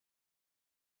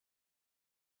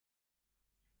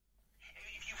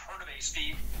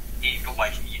speed,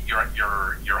 like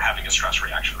you're having a stress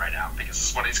reaction right now because this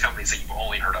is one of these companies that you've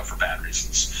only heard of for bad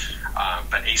reasons.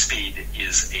 But ASpeed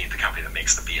is the company that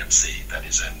makes the BMC that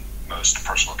is in most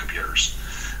personal computers,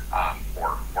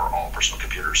 or all personal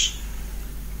computers.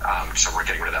 So we're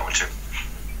getting rid of that one too.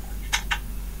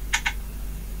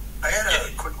 I had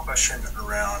a quick question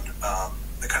around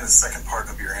the kind of second part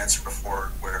of your answer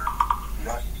before, where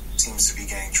what seems to be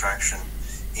gaining traction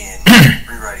in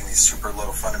rewriting these super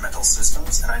low fundamental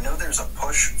systems. And I know there's a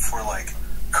push for like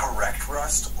correct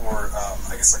Rust, or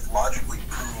I guess like logically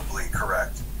provably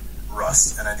correct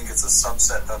Rust. And I think it's a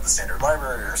subset of the standard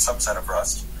library or a subset of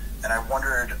Rust. And I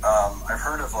wondered, I've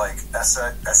heard of like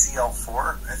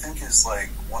SEL4, I think is like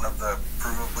one of the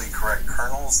provably correct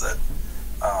kernels that,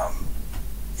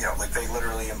 like they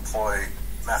literally employ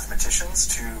mathematicians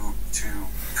to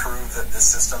prove that this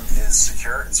system is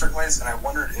secure in certain ways. And I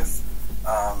wondered if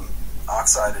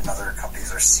Oxide and other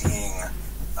companies are seeing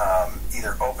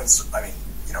either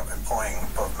employing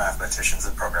both mathematicians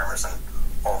and programmers and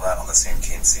all that on the same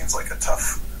team seems like a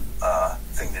tough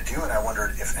thing to do. And I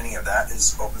wondered if any of that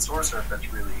is open source or if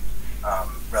that's really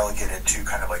relegated to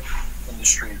kind of like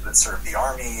industries that serve the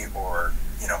army or,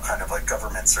 kind of like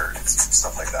governments or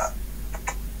stuff like that.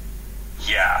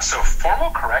 Yeah, so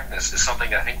formal correctness is something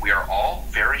that I think we are all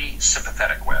very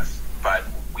sympathetic with, but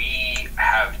we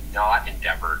have not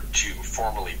endeavored to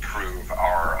formally prove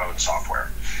our own software.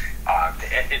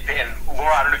 And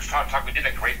Laura, I don't know if you talked, we did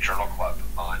a great journal club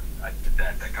on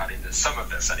that got into some of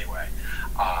this anyway,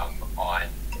 on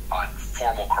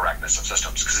formal correctness of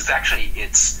systems, because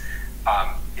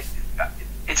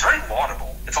it's very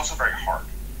laudable. It's also very hard.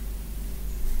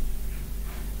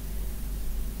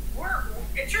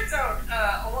 It turns out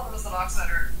a lot of us at Oxide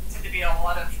tend to be a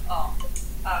lot of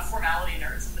formality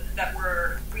nerds that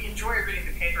we enjoy reading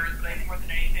the papers, but I think more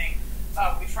than anything,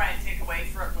 we try and take away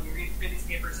from when we read these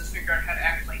papers is figure out how to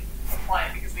actually apply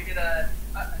it, because we did as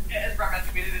Brett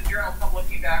mentioned, we did a journal club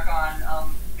looking back on, I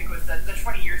think it was the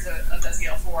 20 years of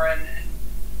SEL4 and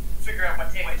figure out what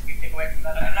takeaways we can take away from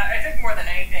that. And I think more than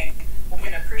anything, what we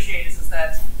can appreciate is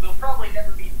that we'll probably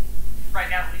never be, right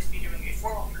now at least, be doing a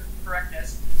formal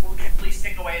correctness. What we can at least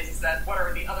take away is that what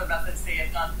are the other methods they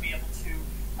have done to be able to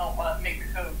help make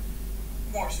the code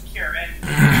more secure, and in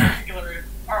particular,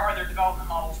 are there development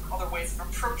models or other ways of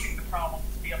approaching the problem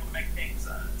to be able to make things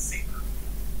safer?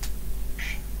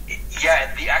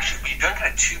 Yeah, we've done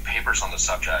kind of two papers on the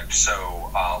subject. So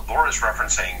Laura's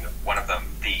referencing one of them,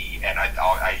 and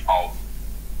I'll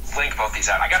link both these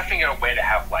out. I got to figure out a way to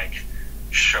have like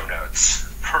show notes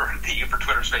for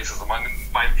Twitter Spaces among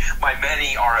my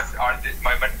many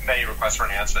many requests for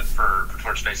enhancement for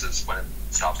Twitter Spaces when it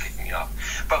stops kicking me off.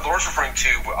 But Laura's referring to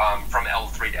from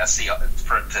L3 to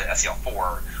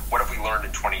SEL4. What have we learned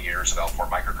in 20 years of L4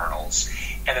 microkernels?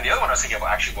 And then the other one I was thinking of,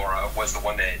 actually, Laura, was the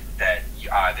one that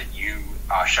you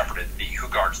shepherded, the Who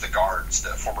Guards the Guards, the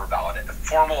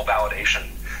formal validation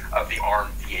of the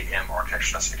ARM V8M architecture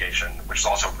specification, which is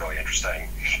also really interesting.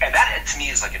 And that, to me,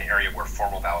 is like an area where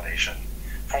formal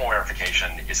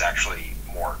verification is actually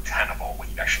more tenable when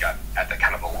you've actually got at the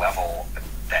kind of a level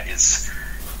that is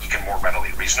you can more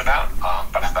readily reason about.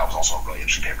 But I thought that was also a really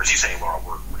interesting paper. As you say, Laura,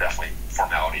 we're definitely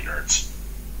formality nerds.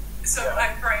 So,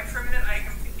 Brian, for a minute, I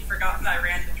completely forgot that I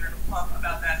ran the journal club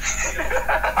about that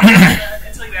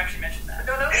until you actually mentioned that.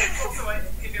 No, it's also a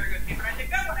very good paper. I think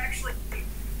that one actually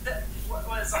was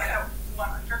one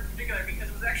in particular because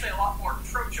it was actually a lot more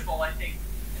approachable, I think,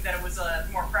 and that it was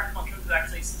more practical in terms of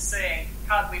actually saying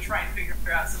how do we try and figure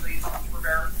out some of these options for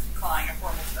verifying a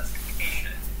formal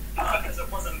specification, because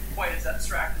it wasn't quite as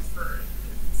abstract as for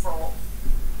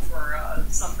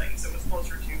some things. It was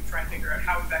closer to trying to figure out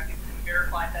how exactly we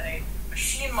verify that a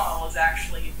machine model is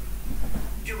actually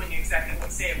doing exactly what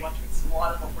we say it was. A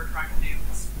lot of what we're trying to do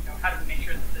is, how do we make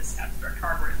sure that this abstract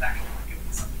hardware is actually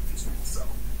doing something useful? So,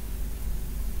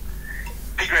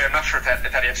 hey, Gray, I'm not sure if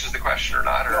that answers the question or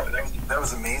not. That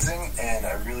was amazing, and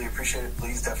I really appreciate it.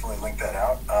 Please definitely link that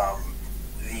out.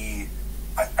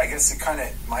 I guess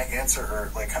my answer,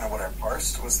 or like kind of what I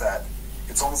parsed, was that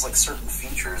it's almost like certain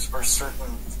features or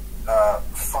certain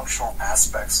functional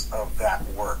aspects of that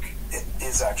work it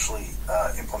is actually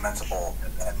implementable,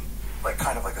 and like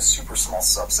kind of like a super small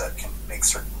subset can make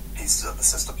certain pieces of the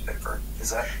system safer.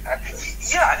 Is that accurate?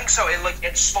 Yeah, I think so.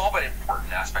 It's small but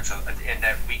important aspects of it, and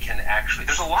that we can actually.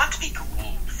 There's a lot to be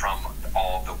gleaned from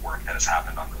all of the work that has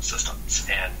happened on those systems,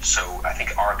 and so I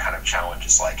think our kind of challenge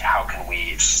is like, how can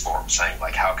we? Just what I'm saying,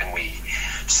 like, how can we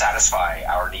satisfy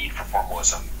our need for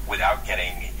formalism without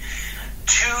getting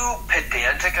too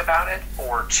pedantic about it,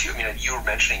 or too. I mean, you were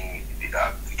mentioning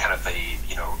kind of of a,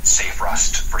 safe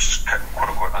rust versus quote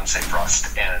unquote unsafe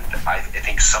rust. And I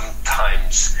think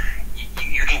sometimes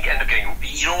you can end up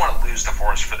you don't want to lose the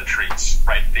forest for the trees,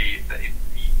 right?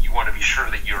 You want to be sure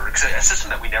that a system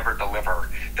that we never deliver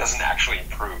doesn't actually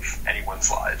improve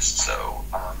anyone's lives. So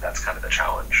that's kind of the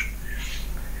challenge.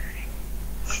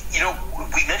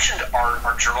 We mentioned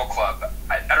our journal club.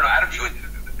 I don't know, Adam,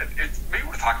 maybe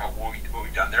we'll talk about what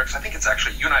we've done there, because I think it's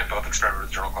actually, you and I both experimented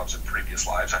with journal clubs in previous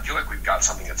lives. I feel like we've got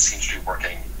something that seems to be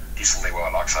working decently well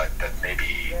at Oxide that may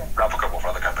be replicable for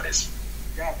other companies.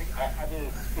 Yeah, I think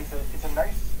it's a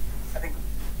nice, I think,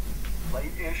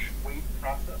 light-ish weight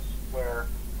process where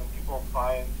when people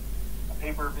find a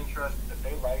paper of interest that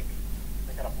they like,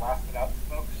 they kind of blast it out to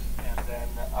folks, and then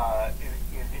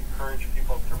encourage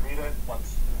people to read it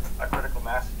once a critical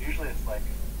mass. Usually it's like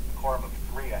a quorum of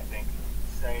 3, I think,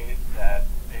 say that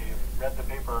they've read the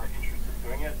paper and are interested in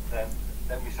doing it.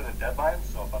 Then we set a deadline,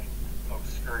 so a bunch of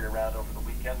folks scurry around over the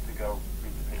weekend to go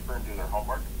read the paper and do their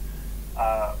homework.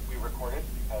 We record it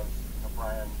because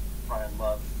Brian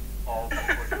loves all the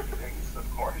recorded things, of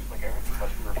course, like everything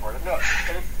must be recorded. No,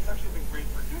 and it's actually been great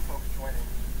for new folks joining.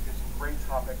 There's some great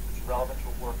topics that's relevant to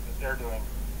work that they're doing,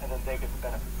 and then they get the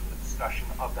benefits of the discussion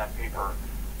of that paper.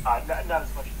 Not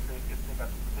as much as they got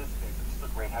to participate, but it's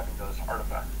still great having those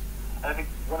artifacts. And I think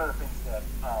one of the things that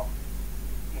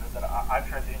that I've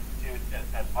tried to institute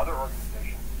at other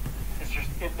organizations is just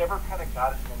it never kind of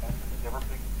got its momentum. It never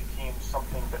became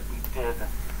something that we did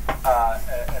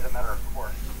as a matter of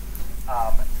course.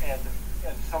 And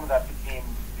some of that became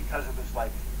because it was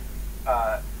like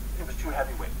it was too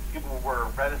heavyweight. People were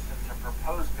reticent to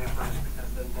propose papers because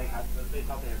then they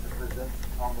thought they had to present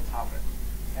on the topic,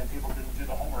 and people didn't do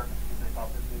the homework because they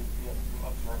thought that they'd be able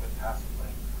to absorb it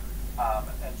passively.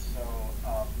 And so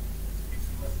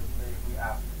explicitly we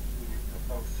asked the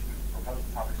folks who proposed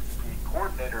the topics to be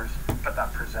coordinators, but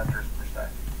not presenters per se.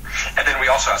 And then we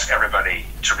also ask everybody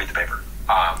to read the paper.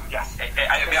 Yes.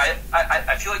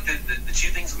 I feel like the two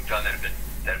things we've done that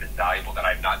have been valuable that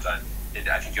I've not done,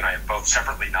 I think you and I have both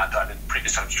separately not done in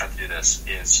previous times tried to do this,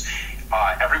 is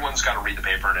everyone's got to read the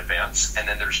paper in advance, and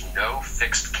then there's no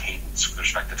fixed cadence with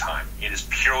respect to time. It is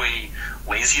purely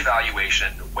lazy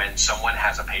evaluation when someone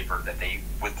has a paper that they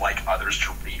would like others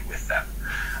to read with them.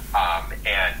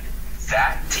 And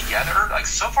that together, like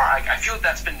so far, I feel like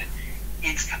that's been...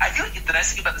 I feel like the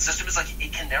nice thing about the system is like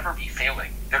it can never be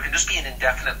failing. There can just be an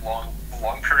indefinite long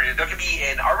period. There can be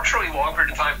an arbitrarily long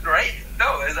period of time, right?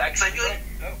 No, because I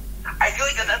feel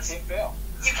like that's you can't fail.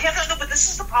 You can't fail. No, but this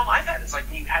is the problem I've had. It's like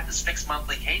when you had this fixed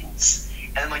monthly cadence,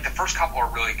 and then like the first couple are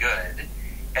really good,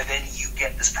 and then you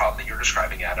get this problem that you're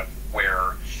describing, Adam,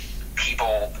 where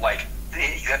people like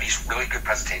you have these really good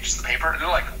presentations of the paper, and they're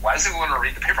like, "Why does anyone want to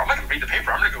read the paper? I'm not going to read the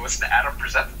paper. I'm going to go listen to Adam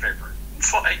present the paper."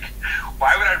 It's like,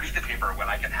 why would I read the paper when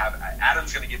I can have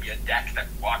Adam's going to give me a deck that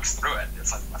walks through it?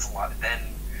 It's like, that's a lot. Then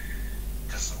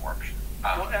it doesn't work.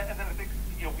 Well, and then I think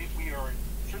we are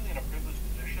certainly in a privileged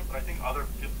position, but I think other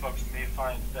folks may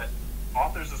find that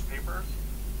authors of papers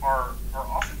are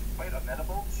often quite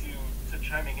amenable to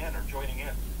chiming in or joining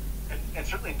in, and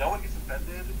certainly no one gets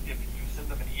offended if you send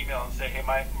them an email and say, hey,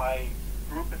 my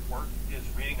group at work is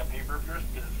reading a paper of yours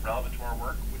because it's relevant to our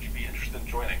work. Would you be interested in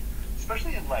joining?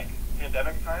 Especially in like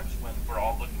pandemic times when we're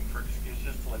all looking for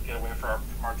excuses to like get away from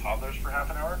our toddlers for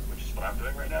half an hour, which is what I'm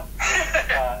doing right now.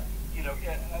 I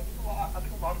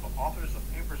think a lot of authors of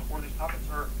papers or these topics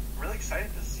are really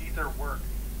excited to see their work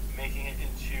making it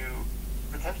into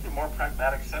potentially more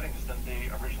pragmatic settings than they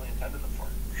originally intended them for.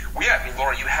 Well, yeah, I mean,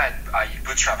 Laura, you had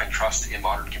bootstrapping trust in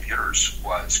modern computers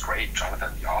was great.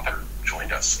 Jonathan, the author,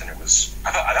 joined us, and I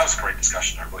thought that was a great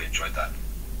discussion. I really enjoyed that.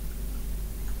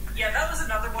 Yeah, that was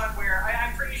another one where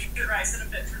I'm pretty sure I set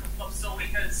up that journal club solely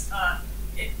because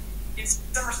in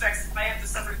some respects, I have to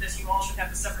suffer this. You all should have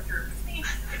to suffer through it with me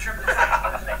in terms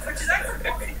of things, which is actually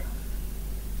okay.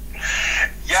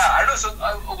 Yeah, I don't know.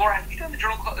 So, Laura, have you done the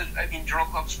journal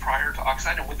clubs prior to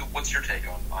Oxide, and what's your take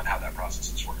on how that process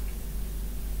has worked?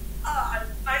 I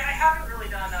haven't really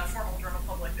done a formal journal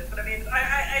club like this, but I mean,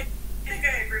 I think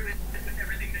I agree with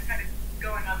everything that's kind of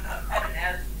going on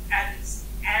an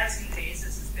as-need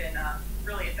basis has been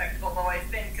really effective, although I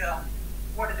think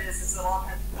what it is that I'll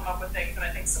come up with things, and I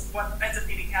think what ends up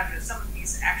needing happening is some of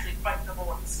these actually quite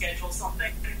double and schedule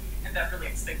something, and that really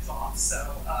gets things off. So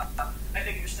I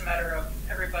think it's just a matter of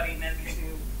everybody managing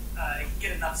to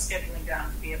get enough scheduling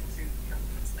down to be able to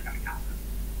put something on the calendar.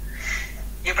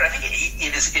 Yeah, but I think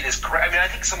it is correct. I mean, I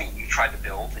think something you tried to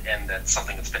build, and that's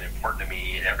something that's been important to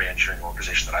me in every engineering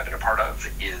organization that I've been a part of,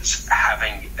 is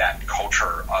having that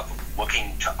culture of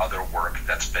looking to other work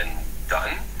that's been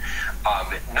done.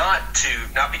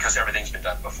 Not because everything's been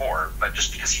done before, but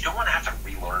just because you don't want to have to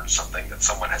relearn something that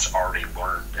someone has already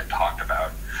learned and talked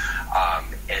about.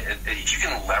 And if you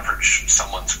can leverage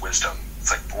someone's wisdom,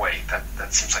 it's like, boy,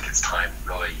 that seems like it's time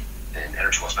really and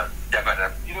energy well spent. Yeah, but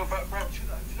but Brad,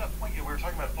 to that point, we were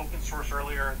talking about open source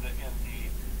earlier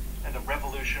and the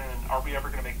revolution. Are we ever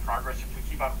going to make progress if we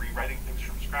keep on rewriting things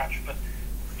from scratch? But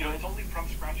it's only from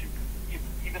scratch,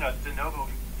 even a de novo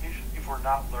implementation, if we're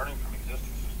not learning from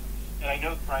existing systems. And I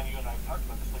know, Brian, you and I have talked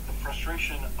about this, like the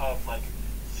frustration of like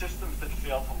systems that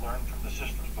fail to learn from the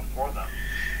systems before them.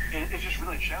 It's just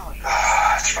really challenging.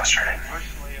 It's frustrating.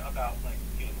 Personally, about like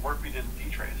the work we did in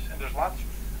D-Trace, and there's lots.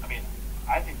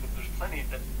 I think that there's plenty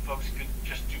that folks could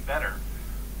just do better.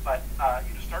 But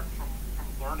start from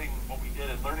learning what we did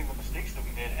and learning the mistakes that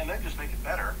we made, and then just make it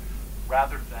better,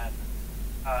 rather than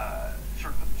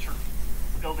sort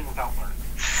of building without learning.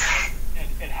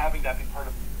 And having that be part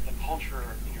of the culture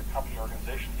in your company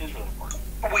organization is really important.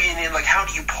 And like, how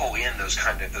do you pull in those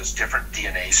different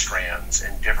DNA strands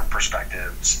and different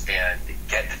perspectives and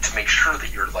get to make sure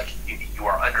that you're like you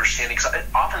are understanding? Cause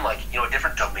often, like, a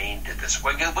different domain did this.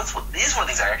 This is one of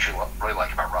the things I actually really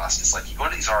like about Rust. Is like you go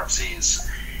into these RFCs,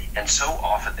 and so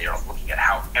often they are looking at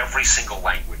how every single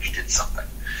language did something.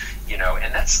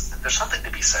 And there's something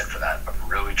to be said for that, of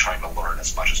really trying to learn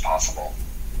as much as possible.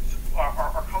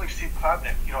 Our colleague Steve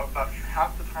Klabnik, about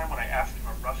half the time when I ask him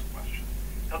a Rust question,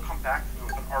 he'll come back to me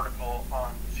with an article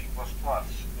on C++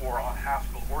 or on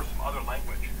Haskell or some other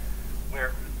language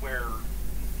where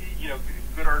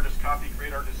good artists copy,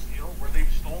 great artists steal, where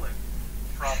they've stolen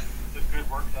from the good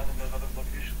work done in those other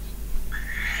locations.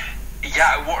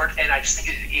 Yeah, and I just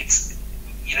think it's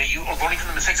you are learning from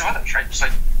the mistakes of others, right? Just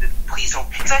like, please don't,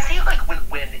 because I feel like when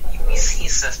we see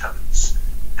systems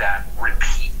that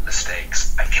repeat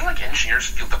mistakes, I feel like engineers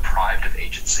feel deprived of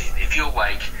agency. They feel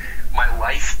like my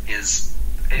life is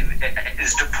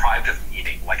deprived of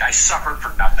meaning. Like I suffered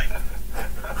for nothing.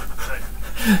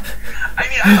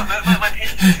 My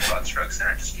patience is too broad strokes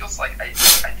there. It just feels like I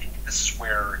think this is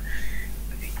where,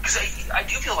 because I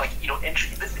do feel like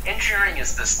engineering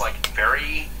is this like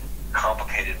very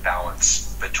complicated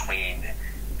balance between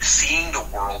seeing the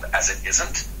world as it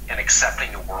isn't and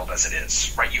accepting the world as it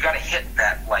is, right? You got to hit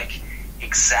that like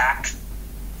exact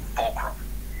fulcrum.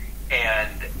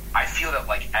 And I feel that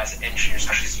like as an engineer,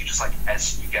 especially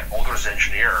as you get older as an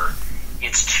engineer,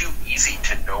 it's too easy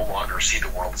to no longer see the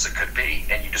world as it could be,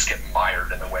 and you just get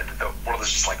mired in the way that the world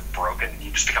is just like broken, and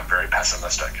you just become very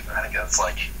pessimistic. And I think that's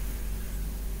like.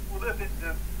 Well,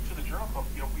 to the journal club,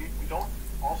 we don't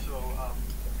also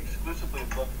exclusively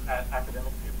look at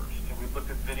academic papers. We've looked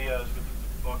at videos, we've looked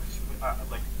at books.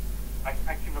 I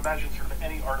can imagine sort of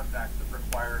any artifact that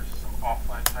requires some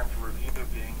offline time to review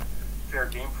being fair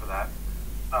game for that,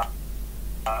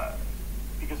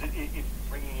 because it's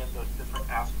bringing in those different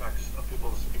aspects of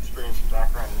people's experience and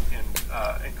background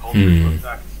and culture to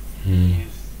affect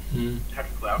these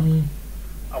technical outcomes.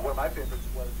 One of my favorites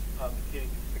was the Katie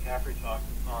McCaffrey talk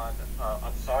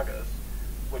on sagas,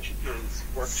 which is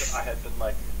work that I had been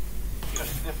like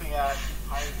sniffing at,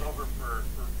 eyeing over for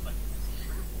like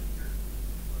 3 or 4 years.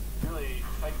 It was really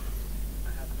exciting.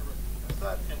 I had never discussed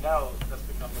that, and now that's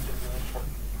become a really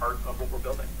important part of what we're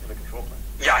building in the control plane.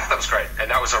 Yeah, I thought that was great,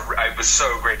 and it was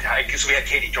so great because we had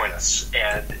Katie join us,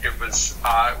 and it was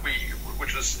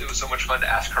it was so much fun to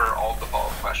ask her all of the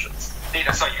follow-up questions. Nate,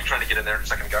 I saw you trying to get in there a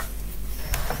second ago.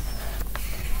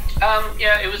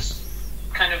 Yeah, it was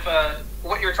kind of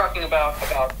what you were talking about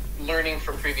learning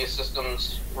from previous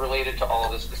systems related to all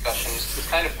of this discussion is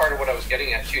kind of part of what I was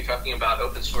getting at too, talking about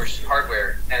open source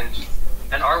hardware and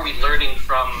are we learning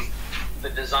from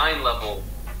the design level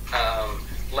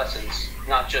lessons,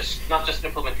 not just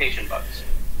implementation bugs.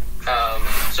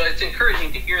 So it's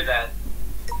encouraging to hear that,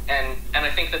 and I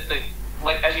think that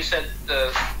like as you said,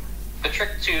 the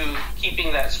trick to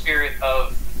keeping that spirit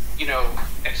of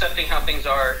accepting how things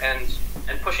are and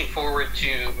pushing forward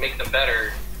to make them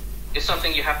better is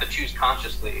something you have to choose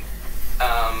consciously.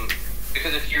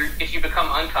 Because if you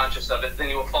become unconscious of it, then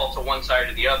you will fall to one side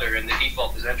or the other, and the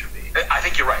default is entropy. I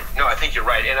think you're right. No, I think you're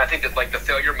right, and I think that like the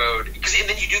failure mode, and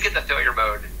then you do get the failure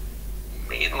mode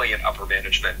mainly in upper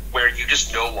management, where you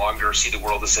just no longer see the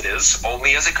world as it is,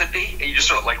 only as it could be, and you just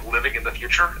start like living in the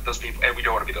future. Those people, and we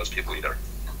don't want to be those people either.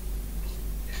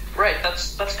 Right,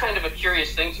 that's kind of a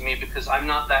curious thing to me because I'm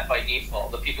not that by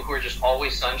default. The people who are just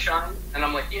always sunshine, and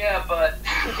I'm like, yeah, but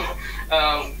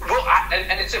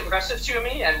and it's impressive to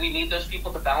me, and we need those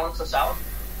people to balance us out.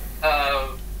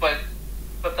 But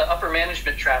the upper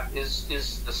management trap is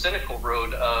the cynical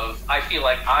road of I feel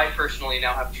like I personally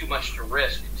now have too much to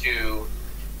risk to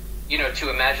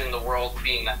imagine the world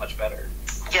being that much better.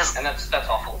 Yes, and that's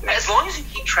awful. As long as you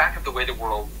keep track of the way the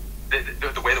world,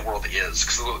 the way the world is,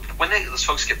 because when those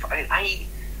folks get,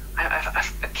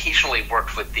 I've occasionally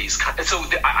worked with these. So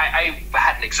I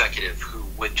had an executive who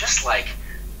would just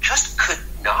could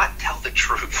not tell the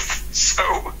truth.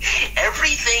 So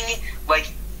everything,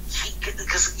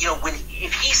 because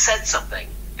if he said something,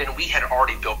 then we had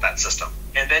already built that system,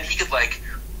 and then he could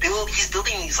he's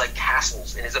building these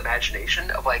castles in his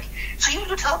imagination of so you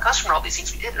would tell a customer all these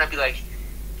things we did, and I'd be like,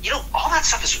 all that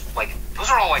stuff is those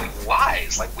are all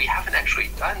lies. We haven't actually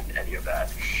done any of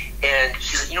that. And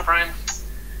he said, Brian,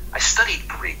 I studied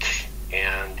Greek,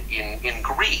 and in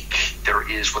Greek there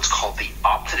is what's called the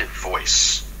optative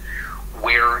voice,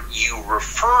 where you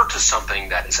refer to something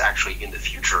that is actually in the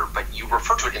future, but you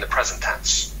refer to it in the present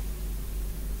tense.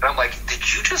 And I'm like, did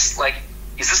you just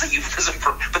is this a euphemism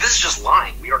for? But this is just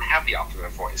lying. We don't have the optative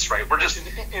voice, right? We're just in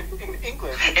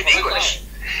English. In English,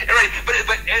 right? But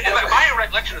my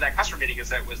recollection of that customer meeting is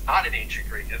that it was not in ancient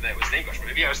Greek and that it was in English. But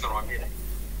maybe I was in the wrong meeting.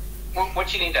 Well,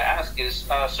 what you need to ask is,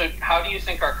 so how do you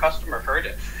think our customer heard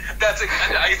it? That's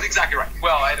exactly right.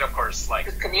 Well, and of course,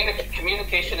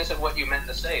 communication isn't what you meant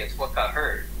to say; it's what got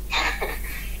heard.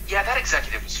 Yeah, that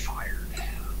executive was fired.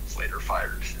 Was later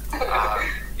fired.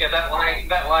 Yeah, that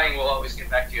lying will always get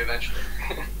back to you eventually.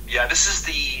 Yeah, this is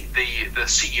the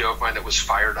CEO of mine that was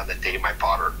fired on the day my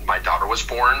daughter was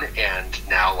born, and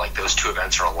now those two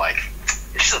events are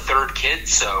she's a third kid,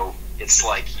 so it's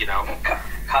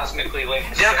cosmically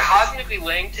linked. Yeah, cosmically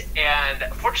linked, and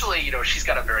fortunately, she's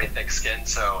got a very thick skin,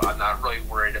 so I'm not really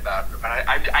worried about her. But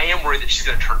I am worried that she's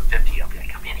going to turn 50. I'll be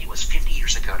like, oh man, it was 50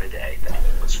 years ago today that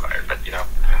he was fired. But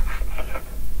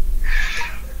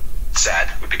sad.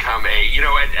 We become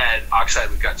at Oxide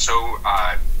we've got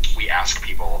we ask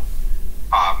people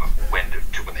when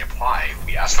they apply,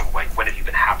 we ask them when have you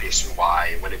been happiest and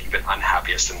why, when have you been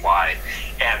unhappiest and why,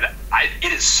 and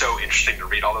it is so interesting to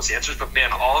read all those answers, but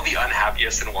man, all the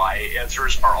unhappiest and why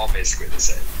answers are all basically the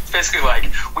same. It's basically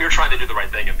we were trying to do the right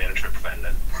thing and management prevented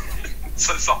it.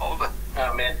 So it's all the...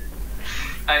 Oh man,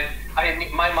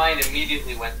 my mind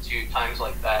immediately went to times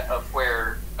like that of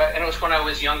where, and it was when I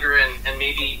was younger and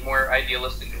maybe more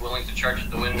idealistic and willing to charge at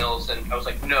the windmills, and I was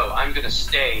like, no, I'm going to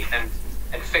stay and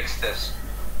fix this,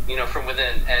 from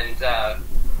within,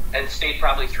 and stayed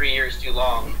probably 3 years too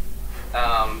long,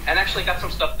 and actually got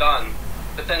some stuff done.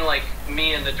 But then,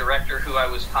 me and the director, who I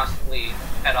was constantly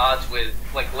at odds with,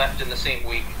 left in the same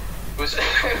week. It was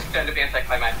kind of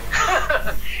anticlimactic.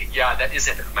 Yeah, that is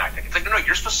anticlimactic. It's no,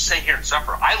 you're supposed to stay here and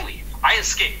suffer. I leave. I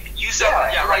escape. You suffer.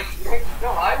 Yeah, right. No,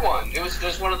 I won. It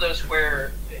was one of those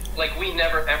where, we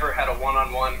never ever had a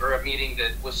one-on-one or a meeting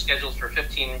that was scheduled for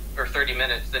 15 or 30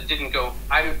 minutes that didn't go.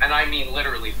 I mean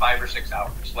literally 5 or 6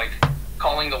 hours.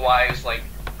 Calling the wives,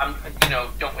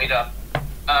 don't wait up.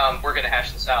 We're gonna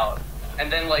hash this out.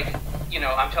 And then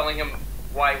I'm telling him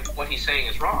what he's saying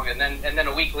is wrong, and then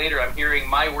a week later I'm hearing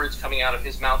my words coming out of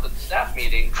his mouth at the staff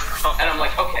meeting, and I'm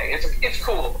like, okay, it's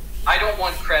cool. I don't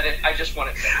want credit. I just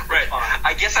want it fixed. Right.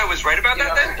 I guess I was right about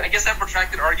that then. I guess that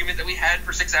protracted argument that we had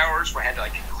for 6 hours where I had to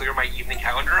clear my evening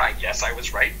calendar, I guess I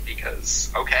was right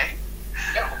because, okay.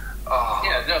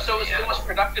 Yeah. So it was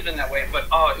productive in that way, but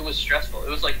it was stressful. It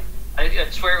was I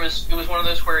swear it was one of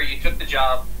those where you took the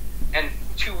job and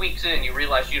 2 weeks in you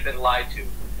realized you'd been lied to.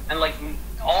 And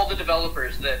all the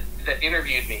developers that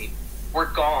interviewed me were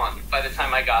gone by the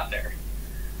time I got there.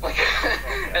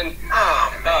 I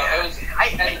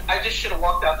just should have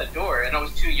walked out the door, and I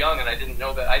was too young, and I didn't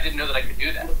know that I could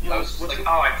do that. I was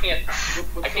I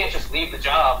can't just leave the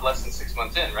job less than 6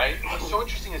 months in, right? What's so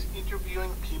interesting is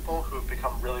interviewing people who have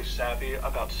become really savvy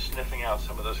about sniffing out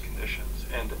some of those conditions.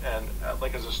 And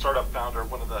as a startup founder,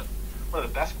 one of the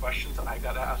best questions that I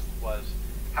got asked was,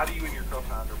 how do you and your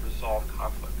co-founder resolve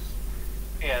conflicts?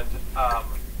 And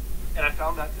I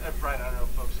found that, Brian, I don't know if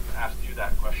folks have asked you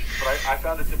that question, but I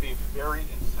found it to be very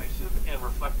incisive and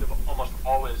reflective almost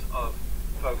always of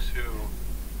folks who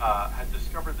had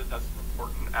discovered that that's an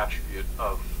important attribute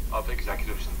of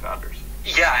executives and founders.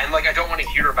 Yeah, and I don't want to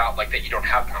hear about that you don't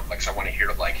have conflicts. I want to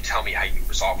hear tell me how you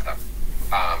resolve them.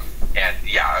 And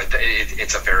yeah,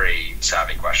 it's a very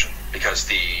savvy question because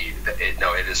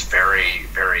it is very,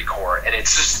 very core, and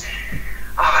it's just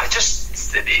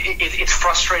it's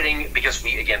frustrating because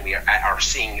we are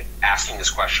asking this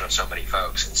question of so many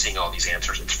folks and seeing all these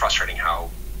answers. It's frustrating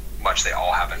how much they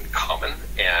all have in common,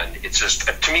 and it's just,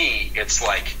 to me, it's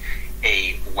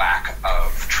a lack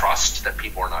of trust that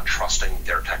people are not trusting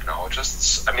their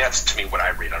technologists. I mean, that's to me what I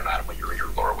read. I don't know what you read, or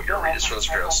Laura, what your read is for those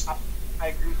materials. I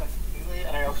agree with that completely,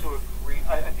 and I also agree.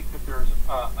 I think that there's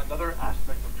another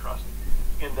aspect of trust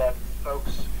in that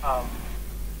folks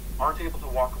aren't able to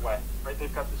walk away right?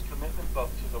 They've got this commitment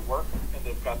both to the work and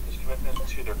they've got this commitment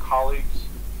to their colleagues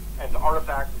and the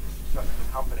artifact of the success of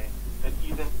the company that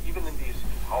even in these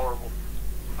intolerable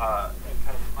and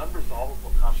kind of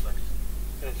unresolvable conflicts,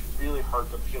 it's really hard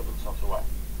to peel themselves away.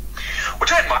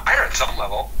 Which I admire at some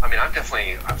level. I mean, I've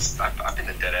been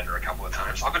a dead ender a couple of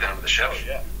times. I'll go down to the ship. Oh,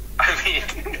 yeah. I mean,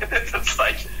 it's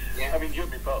like... Yeah. I mean, you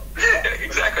and me both.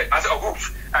 Exactly. That's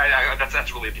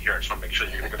relieved to hear. I just want to make sure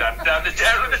you're going to go down to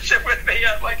the ship with me.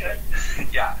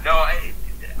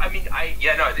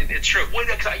 It's true. Well,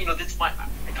 I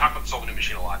talk about the Soul of the New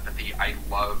Machine a lot, but I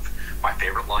love my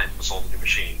favorite line from the Soul of the New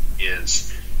Machine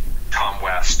is Tom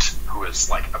West, who is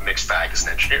like a mixed bag as an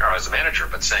engineer or as a manager,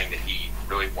 but saying that he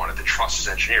really wanted to trust his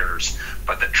engineers,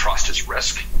 but that trust is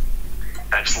risk.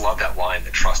 And I just love that line,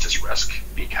 that trust is risk,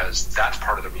 because that's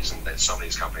part of the reason that so many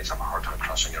of these companies have a hard time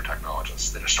trusting their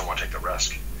technologists. They just don't want to take the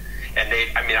risk. And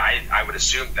I would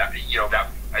assume that, that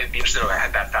I'd be interested if I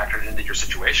had that factored into your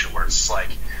situation where it's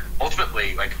like,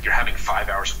 ultimately, like you're having 5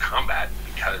 hours of combat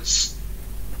because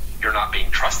you're not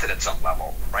being trusted at some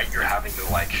level, right? You're having to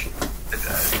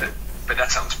but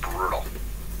that sounds brutal.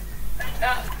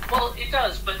 Well, it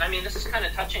does, but I mean, this is kind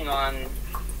of touching on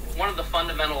one of the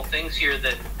fundamental things here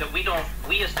that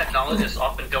we as technologists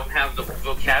often don't have the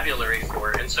vocabulary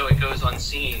for, and so it goes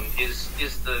unseen, is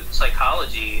the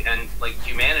psychology and like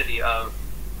humanity of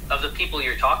the people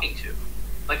you're talking to.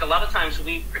 Like a lot of times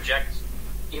we project,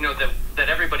 that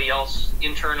everybody else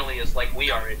internally is like we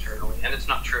are internally, and it's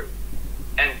not true.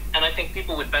 And I think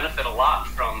people would benefit a lot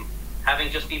from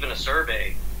having just even a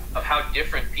survey of how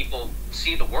different people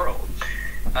see the world.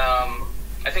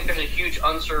 I think there's a huge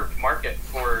unserved market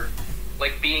for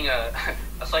like being a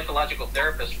psychological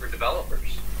therapist for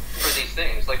developers for these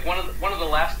things. Like one of the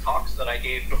last talks that I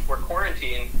gave before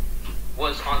quarantine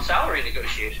was on salary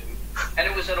negotiation, and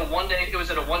it was at a one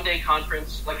day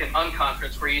conference, like an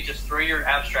unconference, where you just throw your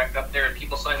abstract up there and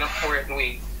people sign up for it, and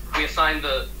we assign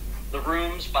the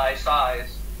rooms by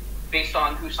size based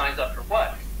on who signs up for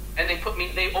what. And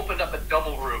they opened up a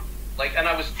double room. And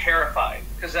I was terrified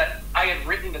because I had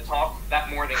written the talk that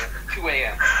morning at 2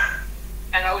 a.m.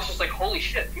 And I was just like, holy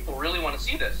shit, people really want to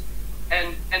see this.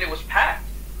 And it was packed.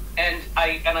 And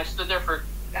I stood there for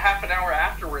half an hour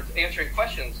afterwards answering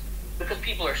questions because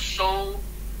people are so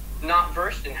not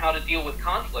versed in how to deal with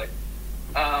conflict.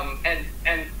 And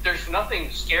there's nothing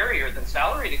scarier than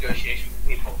salary negotiation for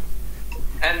people.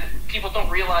 And people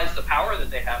don't realize the power that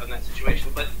they have in that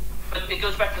situation. But it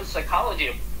goes back to the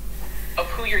psychology of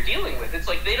who you're dealing with. It's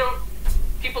like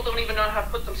people don't even know how to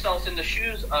put themselves in the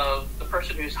shoes of the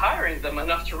person who's hiring them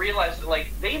enough to realize that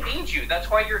like they need you. That's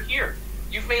why you're here.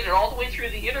 You've made it all the way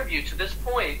through the interview to this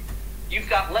point. You've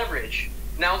got leverage.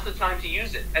 Now's the time to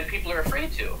use it. And people are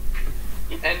afraid to.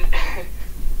 And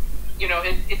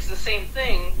it's the same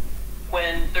thing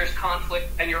when there's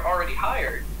conflict and you're already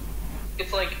hired.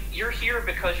 It's like you're here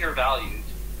because you're valued.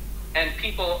 And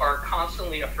people are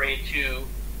constantly afraid to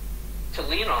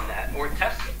lean on that or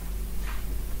test it.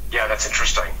 Yeah, that's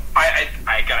interesting. I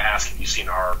gotta ask, have you seen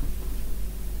our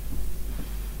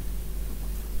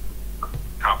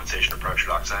compensation approach at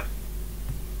Oxide?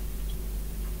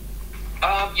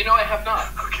 I have not.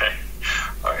 Okay.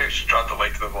 I should drop the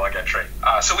link to the blog entry.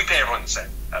 So we pay everyone the same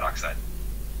at Oxide.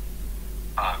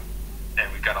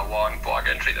 And we've got a long blog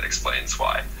entry that explains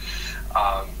why.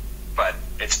 But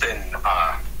it's been,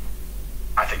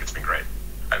 I think it's been great.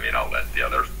 I mean, I'll let the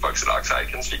other folks at Oxide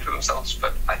can speak for themselves,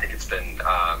 but I think it's been,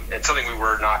 it's something we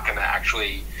were not going to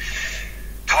actually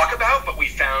talk about, but we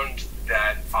found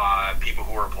that people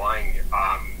who were applying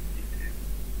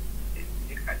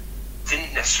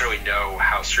didn't necessarily know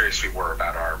how serious we were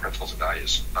about our principles and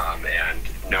values, and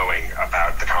knowing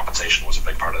about the compensation was a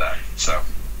big part of that. So,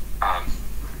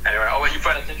 anyway, I'll let you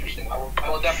put it. That's interesting. I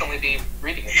will definitely be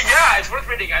reading it. Yeah, it's worth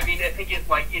reading. I mean, I think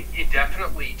it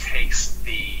definitely takes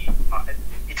the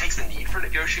need for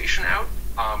negotiation out,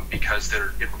 because it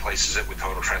replaces it with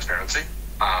total transparency.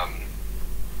 And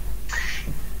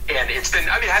it has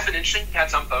been interesting. Had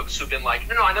some folks who've been like,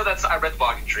 no, I know I read the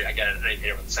blog entry, I get it, and I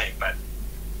hear what the same, but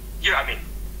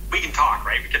we can talk,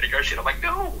 right? We can negotiate. I'm like,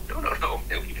 no.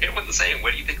 We pay everyone the same.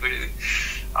 What do you think we do?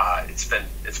 It's been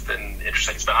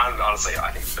interesting. It's been, honestly,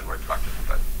 I think it's been very productive,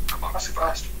 but I'm obviously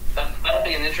biased. That'll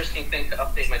be an interesting thing to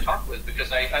update my talk with,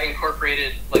 because I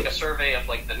incorporated like a survey of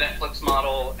like the Netflix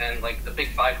model and like the Big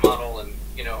Five model and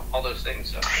all those things.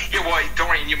 So. Yeah, well, don't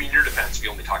worry. In your defense, we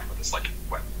only talked about this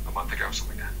a month ago or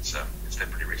something like that. So it's been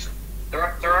pretty recent. There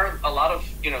are a lot of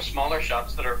smaller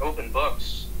shops that are open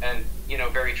books and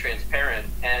very transparent,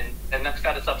 and that's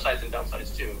got its upsides and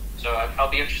downsides too. So I'll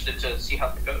be interested to see how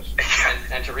it goes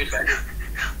and to read about it.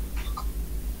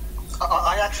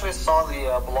 I actually saw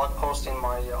the blog post in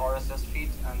my RSS feed,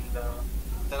 and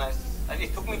then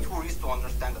it took me 2 weeks to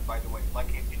understand it, by the way. Like,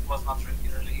 it was not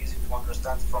really easy to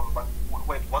understand from, but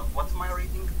wait, what am I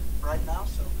reading right now?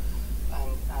 So,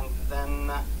 and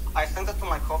then I sent it to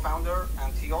my co-founder,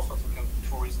 and he also took him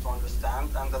 2 weeks to understand,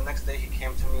 and the next day he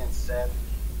came to me and said,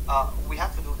 we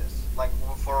have to do this. Like,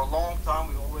 for a long time,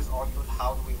 we always argued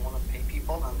how do we want to pay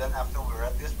people, and then after we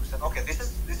read this, we said, okay, this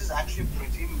is actually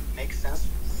pretty makes sense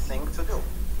thing to do.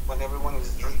 When everyone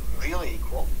is really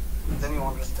equal, then you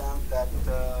understand that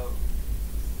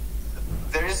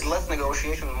there is less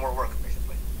negotiation and more work,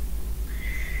 basically.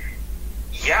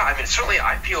 Yeah, I mean, certainly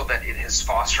I feel that it has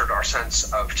fostered our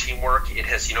sense of teamwork. It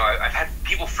has, I've had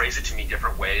people phrase it to me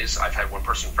different ways. I've had one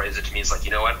person phrase it to me as like,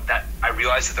 you know what, that I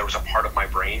realized that there was a part of my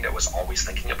brain that was always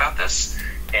thinking about this,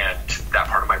 and that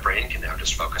part of my brain can now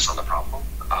just focus on the problem.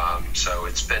 So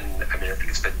it's been, I think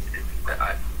it's been,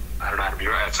 I don't know how to be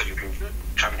right, so you can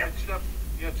chime in.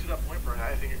 To that point, Brian,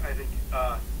 I think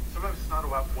sometimes it's not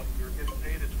about what you're getting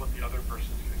paid, it's what the other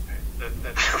person's getting paid.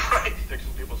 That right. Sticks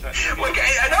in people's heads. Like,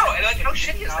 I know, and like, how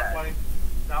shitty is that?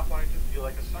 Not wanting to feel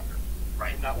like a sucker.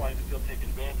 Right. Not wanting to feel taken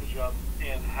advantage of,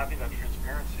 and having that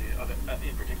transparency of it,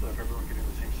 in particular, if everyone getting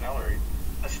the same salary.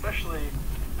 Especially,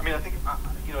 I think,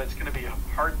 it's going to be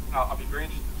hard. I'll be very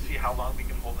interested to see how long we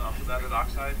can hold on to that at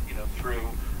Oxide, through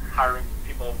hiring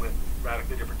people with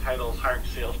radically different titles, hiring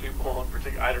salespeople in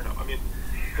particular. I don't know.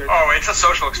 It's a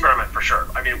social experiment for sure.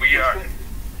 We are.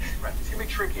 Right. It's gonna be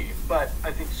tricky, but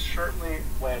I think certainly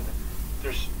when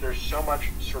there's so much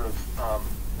sort of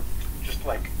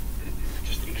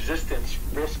just existence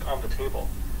risk on the table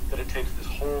that it takes this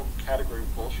whole category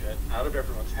of bullshit out of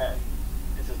everyone's head.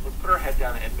 It says, let's put our head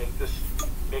down and make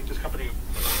this company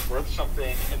worth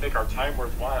something and make our time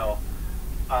worthwhile,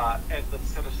 and let's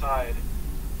set aside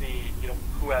the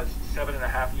who has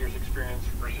 7.5 years experience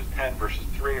versus 10 versus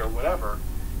 3 or whatever.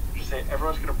 Just say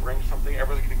everyone's going to bring something,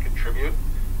 everyone's going to contribute,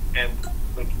 and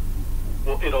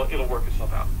it'll work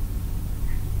itself out.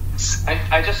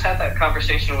 I just had that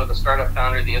conversation with a startup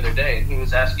founder the other day, and he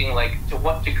was asking, like, to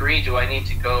what degree do I need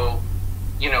to go,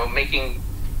 making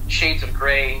shades of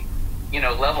gray,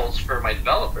 levels for my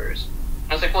developers?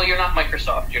 I was like, well, you're not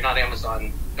Microsoft, you're not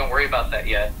Amazon, don't worry about that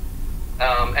yet.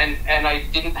 And I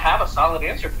didn't have a solid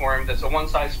answer for him that's a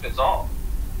one-size-fits-all.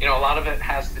 A lot of it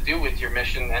has to do with your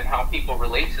mission and how people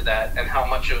relate to that, and how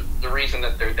much of the reason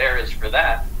that they're there is for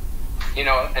that. And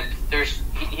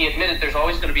he admitted there's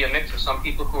always going to be a mix of some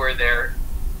people who are there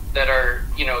that are,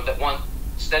 that want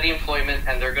steady employment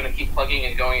and they're going to keep plugging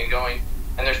and going and going.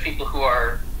 And there's people who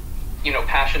are,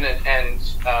 passionate and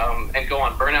go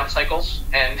on burnout cycles,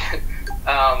 and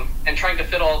trying to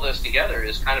fit all this together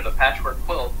is kind of a patchwork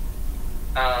quilt.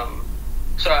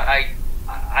 So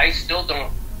I still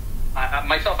don't,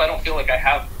 myself, I don't feel like I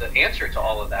have the answer to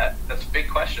all of that. That's a big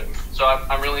question. So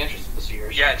I'm really interested to see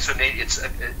yours. Yeah, so Nate,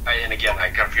 and again, I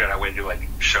gotta figure out a way to do like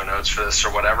show notes for this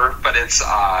or whatever, but it's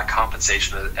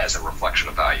compensation as a reflection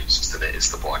of values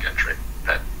is the blog entry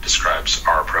that describes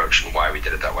our approach and why we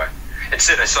did it that way. And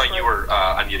Sid, I saw you were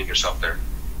unmuting yourself there.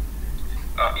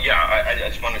 I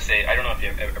just want to say, I don't know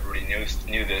if everybody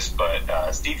knew this,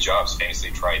 but Steve Jobs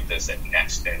famously tried this at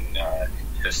Next in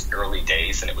his early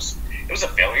days, and it was a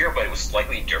failure, but it was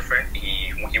slightly different.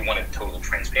 He wanted total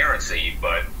transparency,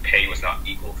 but pay was not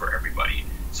equal for everybody,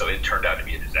 so it turned out to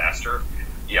be a disaster.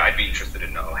 Yeah, I'd be interested to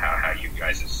know how you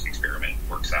guys' experiment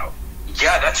works out.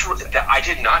 Yeah, I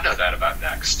did not know that about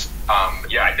Next.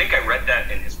 I think I read that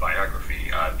in his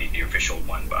biography, the official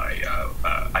one by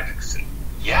Isaacson.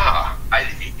 Yeah,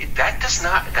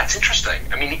 that's interesting.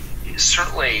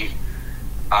 Certainly,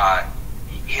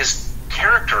 his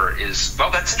character is,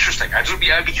 well, that's interesting.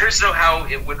 I'd be curious to know how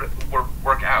it would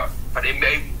work out. But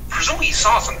presumably he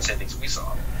saw some of the same things we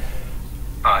saw.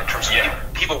 In terms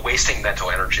of people wasting mental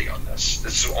energy on this.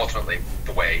 This is ultimately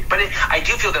the way. But I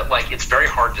do feel that, like, it's very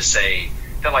hard to say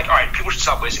that, like, all right, people should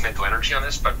stop wasting mental energy on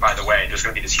this, but by the way, there's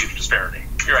going to be this huge disparity.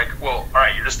 You're like, well, all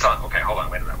right, you're just telling, okay, hold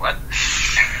on, wait a minute, what?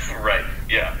 Right,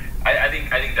 yeah. I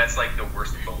think that's like the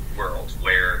worst of both worlds,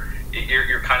 where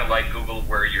you're kind of like Google,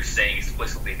 where you're saying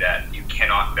explicitly that you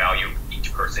cannot value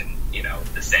each person,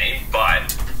 the same,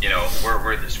 but,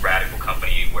 we're this radical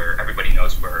company where everybody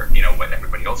knows where, what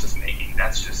everybody else is making.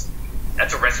 That's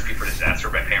a recipe for disaster,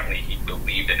 but apparently he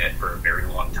believed in it for a very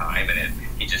long time, and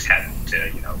he just had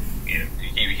to,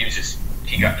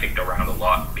 he got kicked around a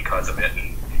lot because of it,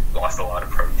 and lost a lot of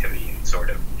productivity, and sort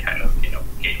of kind of,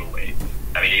 gave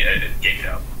it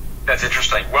up. That's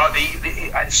interesting. Well,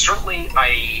 certainly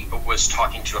I was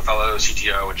talking to a fellow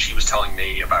CTO, and she was telling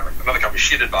me about another company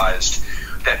she had advised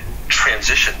that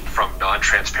transitioned from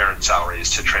non-transparent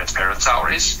salaries to transparent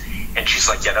salaries, And she's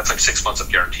like, yeah, that's like 6 months of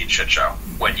guaranteed shit show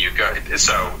when you go.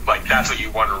 So, like, that's what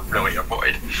you want to really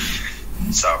avoid.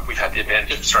 So we've had the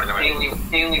advantage of starting the way.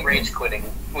 Daily rage quitting.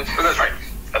 That's right.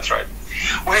 That's right.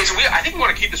 Well, hey, so I think we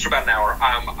want to keep this for about an hour.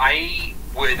 I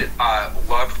would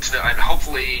love to know, and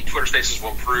hopefully Twitter Spaces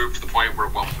will improve to the point where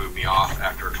it won't move me off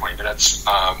after 20 minutes.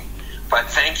 But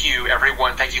thank you,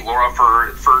 everyone. Thank you, Laura,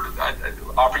 for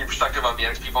offering your perspective on the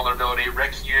XP vulnerability.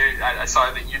 Rick, I saw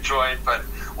that you joined, but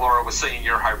Laura was singing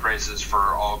your high praises for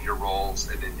all of your roles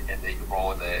and the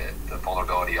role in the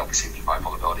vulnerability, LPC55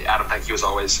 vulnerability. Adam, thank you as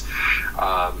always.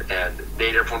 And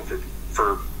Nate, everyone,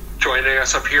 for joining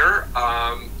us up here.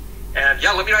 And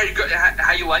yeah, let me know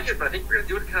how you like it, but I think we're going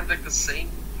to do it kind of like the same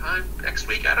time next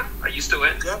week, Adam. Are you still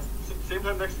in? Yeah, same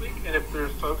time next week. And if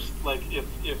there's folks, like, if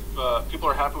people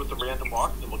are happy with the random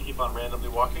walk, then we'll keep on randomly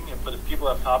walking. But if people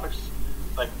have topics,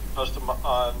 like, post them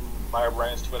on Maya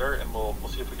Bryan's Twitter, and we'll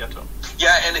see if we get to them.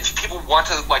 Yeah, and if people want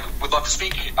to, like, would love to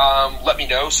speak, let me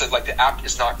know. So, like, the app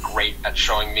is not great at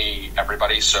showing me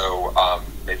everybody, so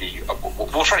maybe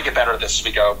we'll try to get better at this as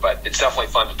we go, but it's definitely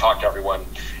fun to talk to everyone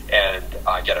and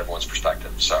get everyone's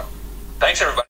perspective. So, thanks, everybody.